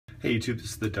Hey YouTube,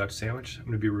 this is the Dutch Sandwich. I'm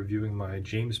going to be reviewing my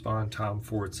James Bond Tom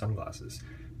Ford sunglasses.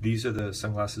 These are the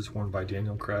sunglasses worn by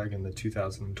Daniel Craig in the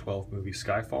 2012 movie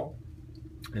Skyfall.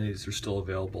 And these are still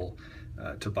available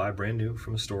to buy brand new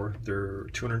from a store. They're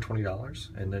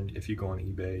 $220, and then if you go on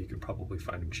eBay, you can probably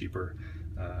find them cheaper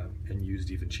and used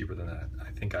even cheaper than that.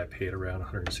 I think I paid around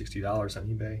 $160 on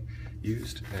eBay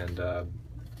used, and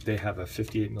they have a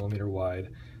 58mm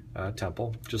wide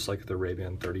temple, just like the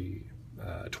Ray-Ban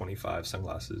 30-25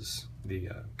 sunglasses, the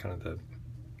kind of the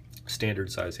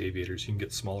standard size aviators. You can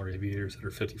get smaller aviators that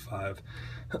are 55,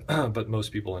 but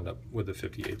most people end up with the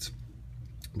 58s.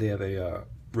 They have a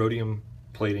rhodium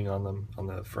plating on them, on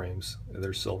the frames.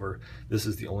 They're silver. This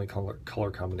is the only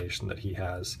color combination that he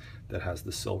has that has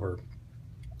the silver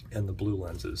and the blue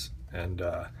lenses, and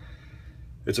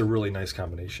it's a really nice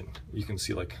combination. You can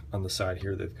see, like, on the side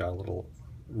here, they've got a little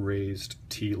raised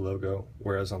T logo,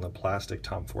 whereas on the plastic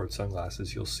Tom Ford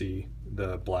sunglasses, you'll see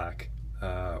the black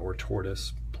or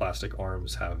tortoise plastic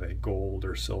arms have a gold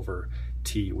or silver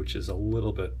T, which is a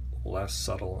little bit less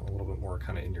subtle and a little bit more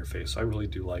kind of in your face. So I really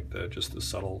do like just the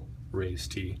subtle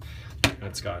raised T. And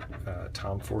it's got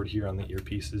Tom Ford here on the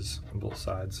earpieces on both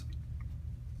sides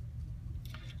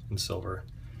in silver.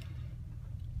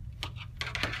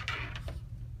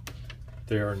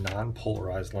 They are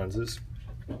non-polarized lenses.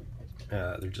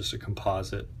 They're just a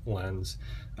composite lens.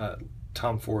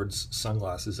 Tom Ford's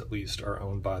sunglasses, at least, are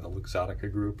owned by the Luxottica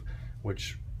Group,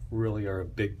 which really are a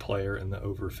big player in the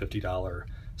over $50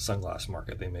 sunglass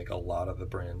market. They make a lot of the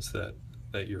brands that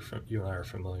you and I are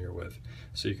familiar with,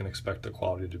 so you can expect the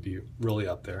quality to be really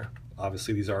up there.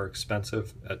 Obviously, these are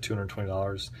expensive. At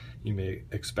 $220, you may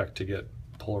expect to get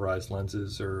polarized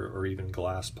lenses or even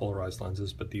glass polarized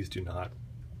lenses, but these do not.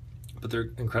 But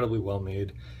they're incredibly well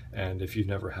made, and if you've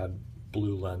never had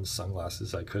blue lens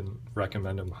sunglasses, I couldn't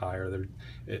recommend them higher.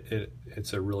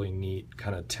 It's a really neat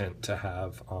kind of tint to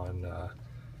have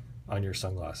on your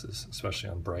sunglasses, especially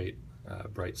on bright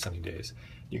sunny days.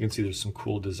 You can see there's some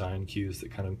cool design cues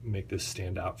that kind of make this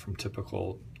stand out from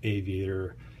typical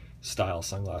aviator style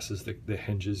sunglasses. The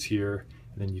hinges here,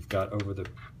 and then you've got over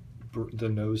the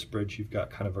nose bridge, you've got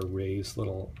kind of a raised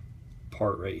little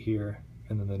part right here,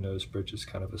 and then the nose bridge is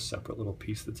kind of a separate little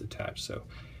piece that's attached. So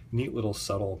neat little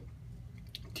subtle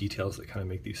details that kind of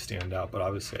make these stand out. But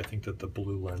obviously I think that the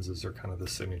blue lenses are kind of the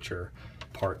signature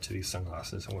part to these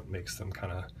sunglasses and what makes them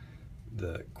kind of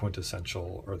the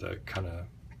quintessential, or the kind of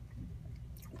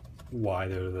why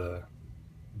they're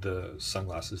the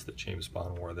sunglasses that James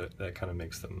Bond wore, that kind of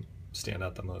makes them stand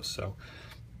out the most. So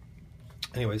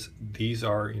anyways, these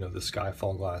are, the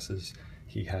Skyfall glasses.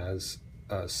 He has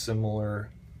a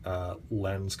similar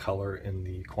lens color in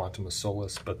the Quantum of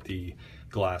Solace, but the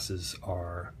glasses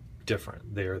are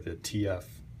different. They are the TF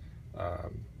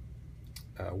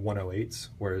 108s,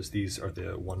 whereas these are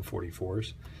the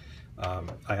 144s.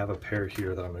 I have a pair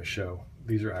here that I'm going to show.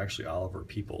 These are actually Oliver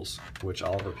Peoples, which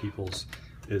Oliver Peoples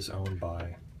is owned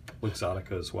by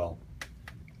Luxottica as well.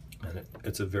 And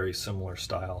it's a very similar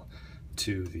style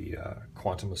to the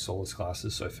Quantum of Solace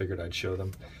glasses, so I figured I'd show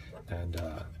them. And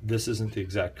this isn't the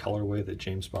exact colorway that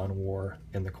James Bond wore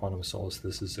in the Quantum of Solace.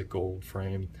 This is a gold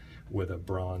frame with a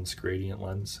bronze gradient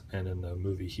lens, and in the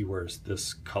movie he wears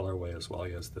this colorway as well.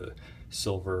 He has the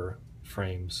silver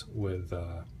frames with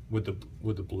the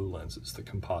blue lenses, the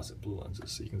composite blue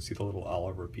lenses. So you can see the little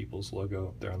Oliver Peoples logo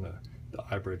up there on the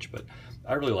eye bridge. But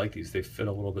I really like these. They fit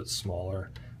a little bit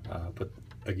smaller, but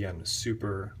again,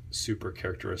 super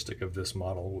characteristic of this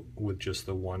model with just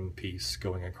the one piece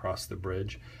going across the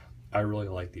bridge. I really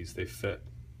like these. They fit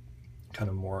kind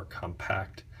of more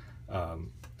compact,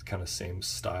 kind of same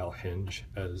style hinge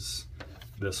as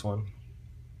this one,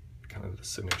 kind of the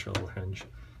signature little hinge.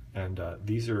 And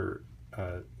these are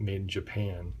made in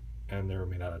Japan, and they're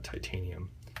made out of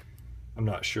titanium. I'm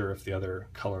not sure if the other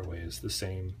colorway is the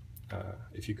same.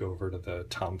 If you go over to the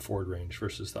Tom Ford range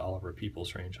versus the Oliver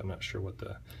Peoples range, I'm not sure what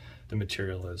the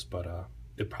material is, but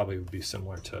it probably would be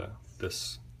similar to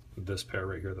this pair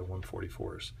right here, the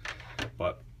 144s.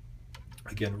 But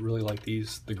again, really like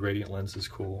these. The gradient lens is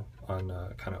cool on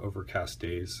kind of overcast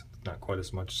days. Not quite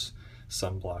as much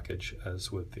sun blockage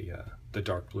as with the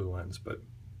dark blue lens, but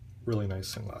really nice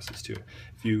sunglasses too.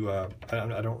 If you, I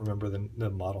don't remember the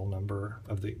model number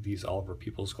of these Oliver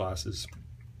Peoples glasses.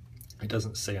 It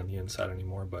doesn't say on the inside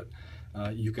anymore, but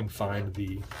you can find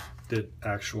the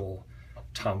actual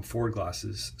Tom Ford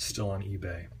glasses still on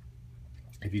eBay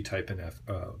if you type in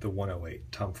the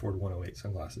 108, Tom Ford 108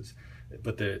 sunglasses.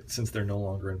 But since they're no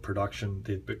longer in production,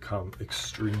 they've become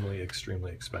extremely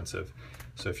expensive.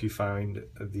 So if you find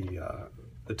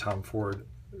the Tom Ford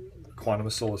Quantum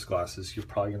of Solace glasses, you're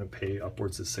probably going to pay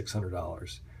upwards of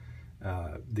 $600.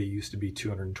 They used to be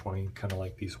 220, kind of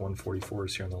like these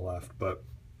 144s here on the left, but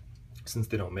since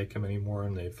they don't make them anymore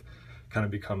and they've kind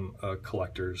of become a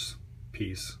collector's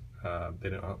piece, I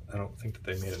don't think that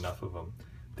they made enough of them.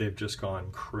 They've just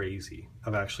gone crazy.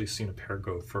 I've actually seen a pair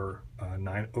go for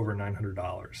over $900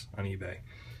 on eBay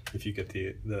if you get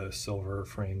the silver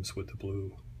frames with the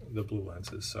blue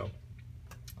lenses. So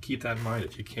keep that in mind.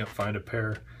 If you can't find a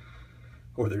pair,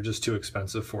 or they're just too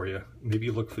expensive for you, maybe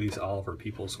look for these Oliver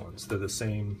Peoples ones. They're the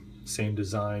same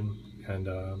design,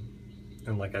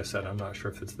 and like I said, I'm not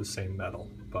sure if it's the same metal,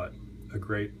 but a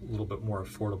great, little bit more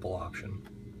affordable option.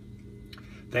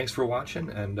 Thanks for watching,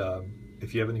 and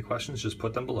if you have any questions, just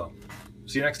put them below.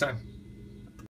 See you next time.